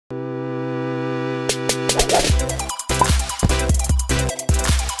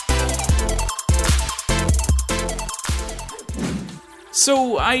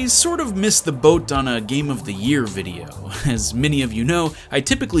So I sort of missed the boat on a Game of the Year video. As many of you know, I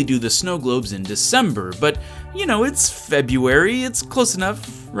typically do the snow globes in December, but you know, it's February, it's close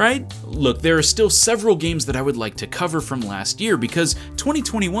enough, right? Look, there are still several games that I would like to cover from last year because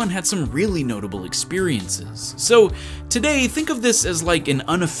 2021 had some really notable experiences. So today, think of this as like an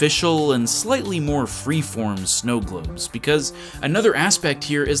unofficial and slightly more freeform snow globes, because another aspect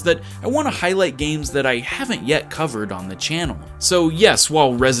here is that I want to highlight games that I haven't yet covered on the channel. So yes,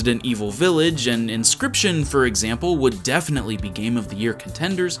 while Resident Evil Village and Inscription, for example, would definitely be Game of the Year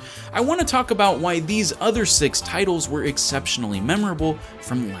contenders, I want to talk about why these other 6 titles were exceptionally memorable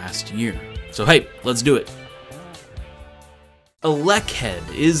from last year. So hey, let's do it. Elechead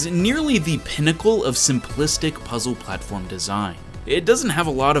is nearly the pinnacle of simplistic puzzle platform design. It doesn't have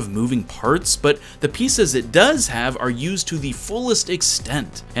a lot of moving parts, but the pieces it does have are used to the fullest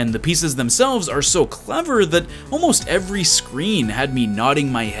extent, and the pieces themselves are so clever that almost every screen had me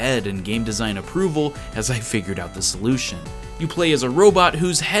nodding my head in game design approval as I figured out the solution. You play as a robot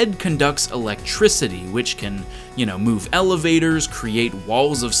whose head conducts electricity, which can, move elevators, create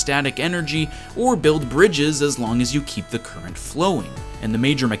walls of static energy, or build bridges as long as you keep the current flowing. And the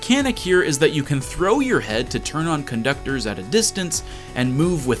major mechanic here is that you can throw your head to turn on conductors at a distance and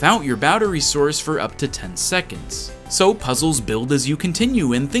move without your battery source for up to 10 seconds. So puzzles build as you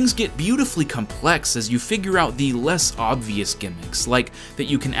continue, and things get beautifully complex as you figure out the less obvious gimmicks, like that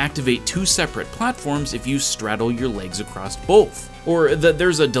you can activate 2 separate platforms if you straddle your legs across both, or that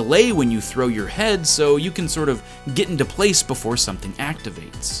there's a delay when you throw your head so you can sort of get into place before something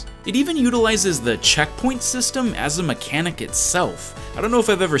activates. It even utilizes the checkpoint system as a mechanic itself. I don't know if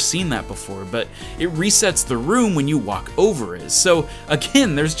I've ever seen that before, but it resets the room when you walk over it. So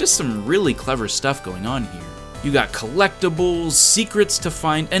again, there's just some really clever stuff going on here. You got collectibles, secrets to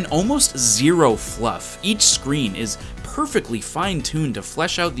find, and almost zero fluff. Each screen is perfectly fine-tuned to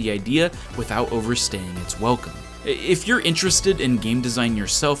flesh out the idea without overstaying its welcome. If you're interested in game design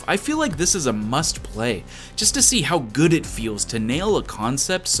yourself, I feel like this is a must-play, just to see how good it feels to nail a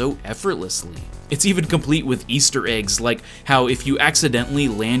concept so effortlessly. It's even complete with Easter eggs, like how if you accidentally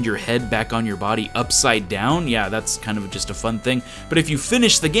land your head back on your body upside down, yeah, that's kind of just a fun thing, but if you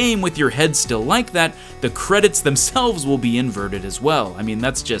finish the game with your head still like that, the credits themselves will be inverted as well. I mean,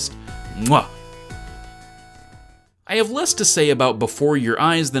 that's just mwah. I have less to say about Before Your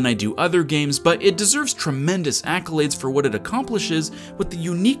Eyes than I do other games, but it deserves tremendous accolades for what it accomplishes with the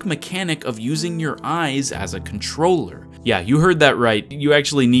unique mechanic of using your eyes as a controller. Yeah, you heard that right. You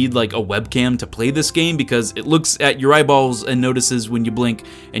actually need like a webcam to play this game because it looks at your eyeballs and notices when you blink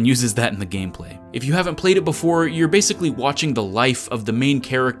and uses that in the gameplay. If you haven't played it before, you're basically watching the life of the main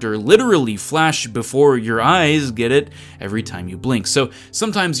character literally flash before your eyes, get it, every time you blink. So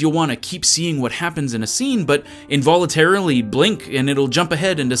sometimes you'll want to keep seeing what happens in a scene, but involuntarily blink and it'll jump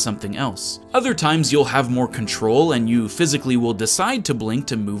ahead into something else. Other times you'll have more control and you physically will decide to blink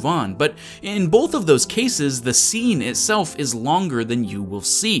to move on, but in both of those cases, the scene itself is longer than you will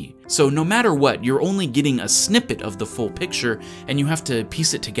see. So no matter what, you're only getting a snippet of the full picture and you have to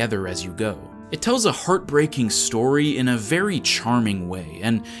piece it together as you go. It tells a heartbreaking story in a very charming way,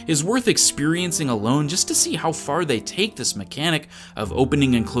 and is worth experiencing alone just to see how far they take this mechanic of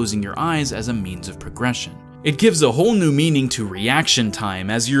opening and closing your eyes as a means of progression. It gives a whole new meaning to reaction time,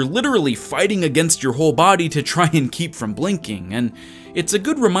 as you're literally fighting against your whole body to try and keep from blinking, and it's a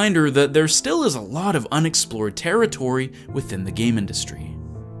good reminder that there still is a lot of unexplored territory within the game industry.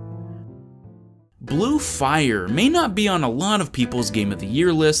 Blue Fire may not be on a lot of people's Game of the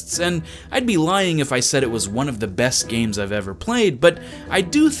Year lists, and I'd be lying if I said it was one of the best games I've ever played, but I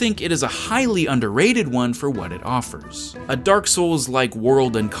do think it is a highly underrated one for what it offers. A Dark Souls-like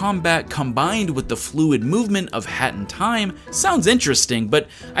world and combat combined with the fluid movement of Hat in Time sounds interesting, but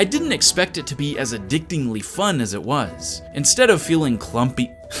I didn't expect it to be as addictingly fun as it was. Instead of feeling clumpy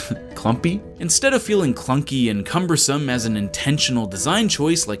and cumbersome as an intentional design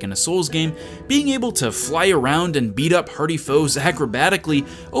choice like in a Souls game, being able to fly around and beat up hardy foes acrobatically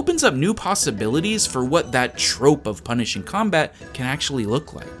opens up new possibilities for what that trope of punishing combat can actually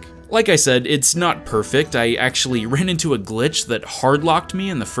look like. Like I said, it's not perfect. I actually ran into a glitch that hard-locked me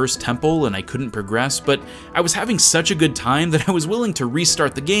in the first temple and I couldn't progress, but I was having such a good time that I was willing to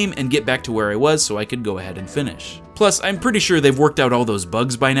restart the game and get back to where I was so I could go ahead and finish. Plus, I'm pretty sure they've worked out all those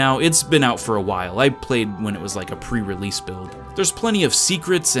bugs by now. It's been out for a while. I played when it was like a pre-release build. There's plenty of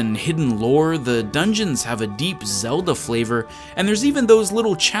secrets and hidden lore, the dungeons have a deep Zelda flavor, and there's even those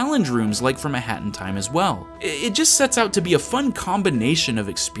little challenge rooms like from A Hat in Time as well. It just sets out to be a fun combination of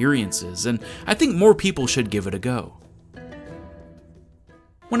experiences, and I think more people should give it a go.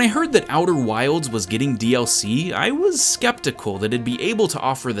 When I heard that Outer Wilds was getting DLC, I was skeptical that it'd be able to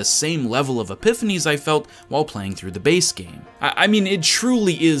offer the same level of epiphanies I felt while playing through the base game. I mean, it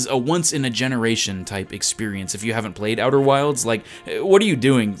truly is a once-in-a-generation type experience if you haven't played Outer Wilds. Like, what are you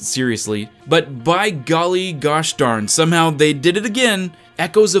doing? Seriously. But by golly gosh darn, somehow they did it again.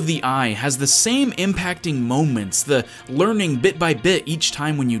 Echoes of the Eye has the same impacting moments, the learning bit by bit each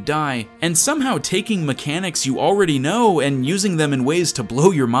time when you die, and somehow taking mechanics you already know and using them in ways to blow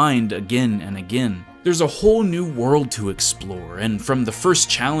your mind again and again. There's a whole new world to explore, and from the first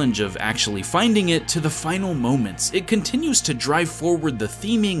challenge of actually finding it to the final moments, it continues to drive forward the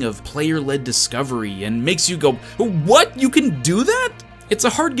theming of player-led discovery and makes you go, "What? You can do that?" It's a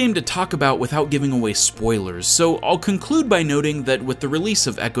hard game to talk about without giving away spoilers, so I'll conclude by noting that with the release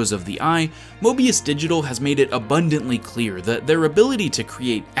of Echoes of the Eye, Mobius Digital has made it abundantly clear that their ability to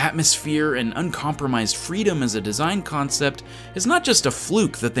create atmosphere and uncompromised freedom as a design concept is not just a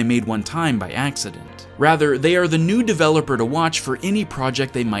fluke that they made one time by accident. Rather, they are the new developer to watch for any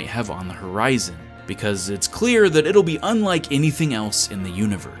project they might have on the horizon, because it's clear that it'll be unlike anything else in the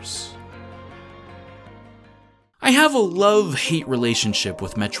universe. I have a love-hate relationship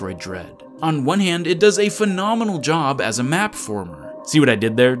with Metroid Dread. On one hand, it does a phenomenal job as a map-former. See what I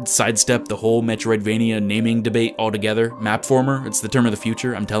did there? Sidestep the whole Metroidvania naming debate altogether. Map-former, it's the term of the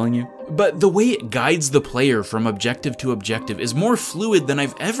future, I'm telling you. But the way it guides the player from objective to objective is more fluid than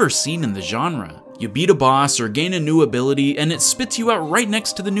I've ever seen in the genre. You beat a boss or gain a new ability, and it spits you out right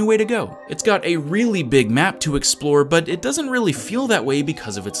next to the new way to go. It's got a really big map to explore, but it doesn't really feel that way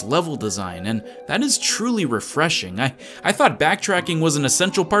because of its level design, and that is truly refreshing. I thought backtracking was an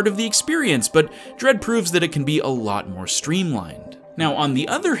essential part of the experience, but Dread proves that it can be a lot more streamlined. Now, on the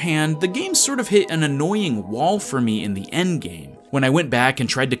other hand, the game sort of hit an annoying wall for me in the endgame. When I went back and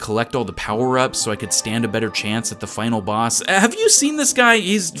tried to collect all the power-ups so I could stand a better chance at the final boss. Have you seen this guy?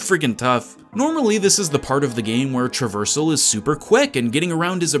 He's freaking tough. Normally, this is the part of the game where traversal is super quick and getting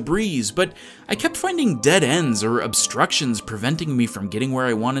around is a breeze, but I kept finding dead ends or obstructions preventing me from getting where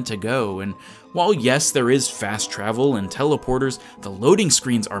I wanted to go, and while yes, there is fast travel and teleporters, the loading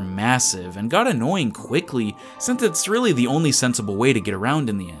screens are massive and got annoying quickly, since it's really the only sensible way to get around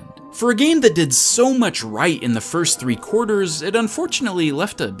in the end. For a game that did so much right in the first 3 quarters, it unfortunately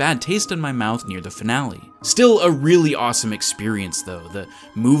left a bad taste in my mouth near the finale. Still a really awesome experience though. The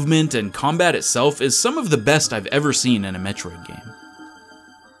movement and combat itself is some of the best I've ever seen in a Metroid game.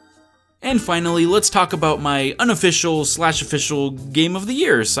 And finally, let's talk about my unofficial/official game of the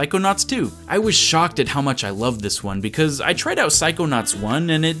year, Psychonauts 2. I was shocked at how much I loved this one because I tried out Psychonauts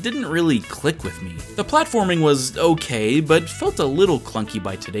 1 and it didn't really click with me. The platforming was okay, but felt a little clunky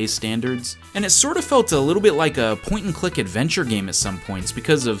by today's standards. And it sort of felt a little bit like a point-and-click adventure game at some points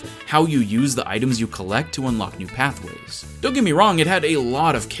because of how you use the items you collect to unlock new pathways. Don't get me wrong, it had a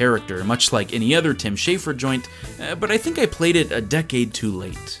lot of character, much like any other Tim Schafer joint, but I think I played it a decade too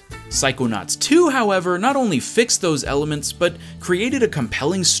late. Psychonauts 2, however, not only fixed those elements, but created a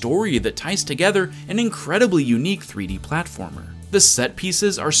compelling story that ties together an incredibly unique 3D platformer. The set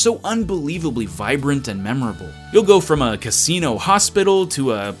pieces are so unbelievably vibrant and memorable. You'll go from a casino hospital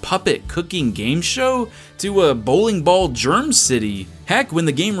to a puppet cooking game show to a bowling ball germ city. Heck, when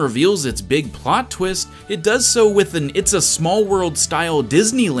the game reveals its big plot twist, it does so with an It's a Small World style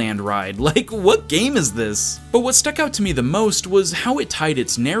Disneyland ride. Like, what game is this? But what stuck out to me the most was how it tied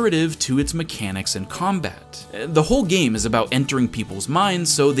its narrative to its mechanics and combat. The whole game is about entering people's minds,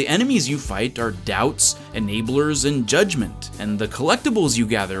 so the enemies you fight are doubts, enablers, and judgment, and the collectibles you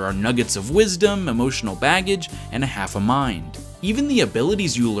gather are nuggets of wisdom, emotional baggage, and a half a mind. Even the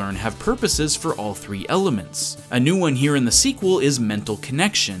abilities you learn have purposes for all 3 elements. A new one here in the sequel is Mental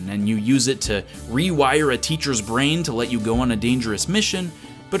Connection, and you use it to rewire a teacher's brain to let you go on a dangerous mission,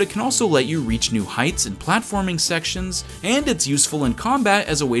 but it can also let you reach new heights in platforming sections, and it's useful in combat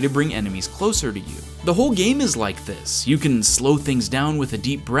as a way to bring enemies closer to you. The whole game is like this. You can slow things down with a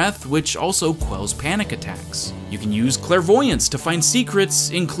deep breath, which also quells panic attacks. You can use clairvoyance to find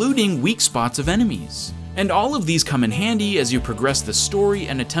secrets, including weak spots of enemies. And all of these come in handy as you progress the story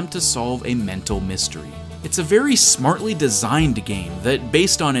and attempt to solve a mental mystery. It's a very smartly designed game that,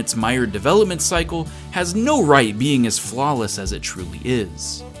 based on its mired development cycle, has no right being as flawless as it truly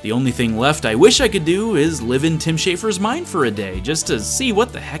is. The only thing left I wish I could do is live in Tim Schafer's mind for a day, just to see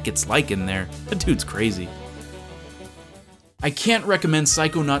what the heck it's like in there. That dude's crazy. I can't recommend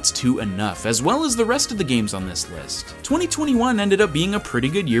Psychonauts 2 enough, as well as the rest of the games on this list. 2021 ended up being a pretty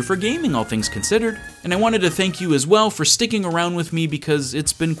good year for gaming, all things considered, and I wanted to thank you as well for sticking around with me because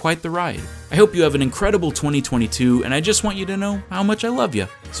it's been quite the ride. I hope you have an incredible 2022, and I just want you to know how much I love you.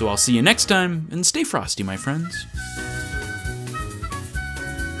 So I'll see you next time, and stay frosty, my friends.